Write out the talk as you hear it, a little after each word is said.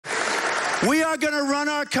We are going to run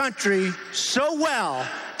our country so well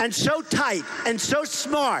and so tight and so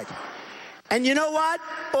smart. And you know what?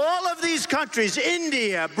 All of these countries,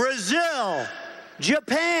 India, Brazil,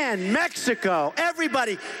 Japan, Mexico,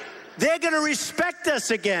 everybody, they're going to respect us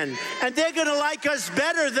again. And they're going to like us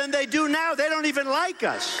better than they do now. They don't even like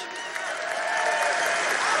us.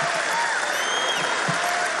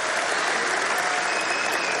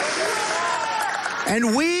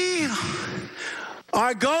 And we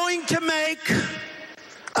are going to make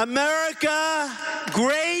America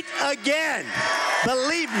great again.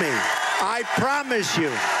 Believe me, I promise you.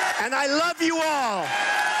 And I love you all.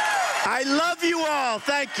 I love you all.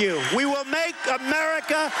 Thank you. We will make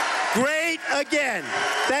America great again.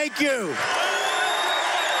 Thank you.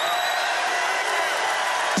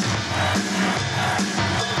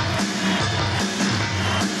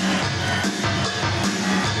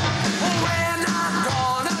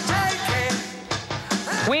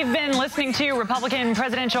 We've been listening to Republican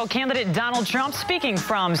presidential candidate Donald Trump speaking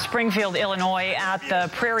from Springfield, Illinois at the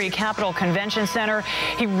Prairie Capitol Convention Center.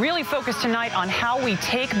 He really focused tonight on how we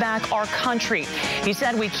take back our country. He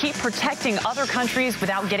said we keep protecting other countries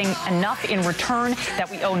without getting enough in return, that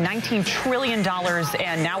we owe $19 trillion,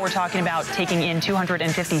 and now we're talking about taking in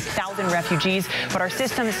 250,000 refugees, but our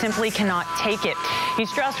system simply cannot take it. He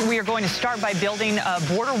stressed we are going to start by building a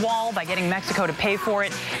border wall, by getting Mexico to pay for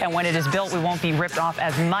it, and when it is built, we won't be ripped off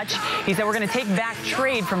as much. He said we're going to take back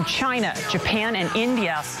trade from China, Japan, and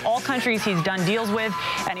India, all countries he's done deals with,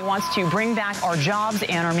 and he wants to bring back our jobs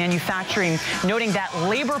and our manufacturing, noting that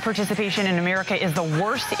labor participation in America is the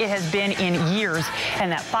worst it has been in years,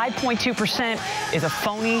 and that 5.2% is a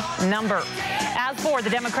phony number. As for the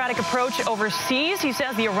Democratic approach overseas, he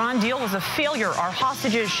says the Iran deal was a failure. Our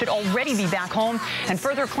hostages should already be back home, and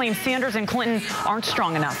further claims Sanders and Clinton aren't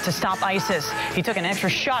strong enough to stop ISIS. He took an extra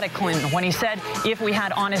shot at Clinton when he said if we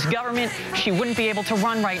had honest government, she wouldn't be able to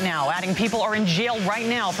run right now, adding people are in jail right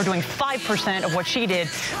now for doing 5% of what she did,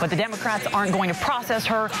 but the Democrats aren't going to process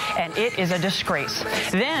her, and it is a disgrace.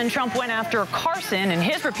 Then Trump went after Carson and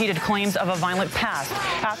his repeated claims of a violent past,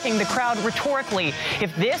 asking the crowd rhetorically,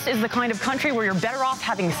 if this is the kind of country where you're better off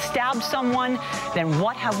having stabbed someone, then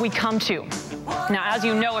what have we come to? Now, as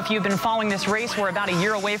you know, if you've been following this race, we're about a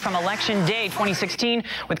year away from Election Day 2016,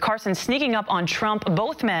 with Carson sneaking up on Trump.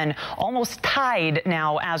 Both men almost tied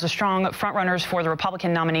now as the strong frontrunners for the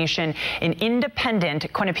Republican nomination. An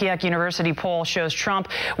independent Quinnipiac University poll shows Trump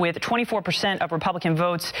with 24% of Republican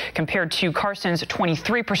votes compared to Carson's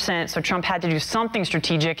 23%. So Trump had to do something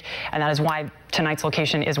strategic, and that is why tonight's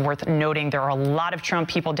location is worth noting. There are a lot of Trump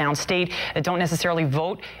people downstate that don't necessarily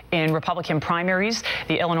vote in Republican primaries.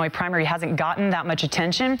 The Illinois primary hasn't gotten that much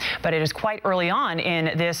attention, but it is quite early on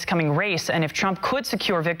in this coming race. And if Trump could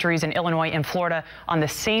secure victories in Illinois and Florida on the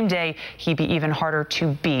same day, he'd be even harder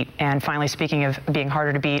to beat. And finally, speaking of being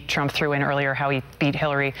harder to beat, Trump threw in earlier how he beat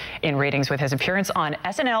Hillary in ratings with his appearance on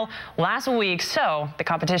SNL last week. So the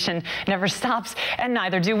competition never stops, and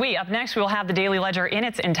neither do we. Up next, we'll have the Daily Ledger in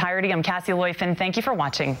its entirety. I'm Cassie Leuffen. Thank you for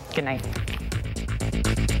watching. Good night.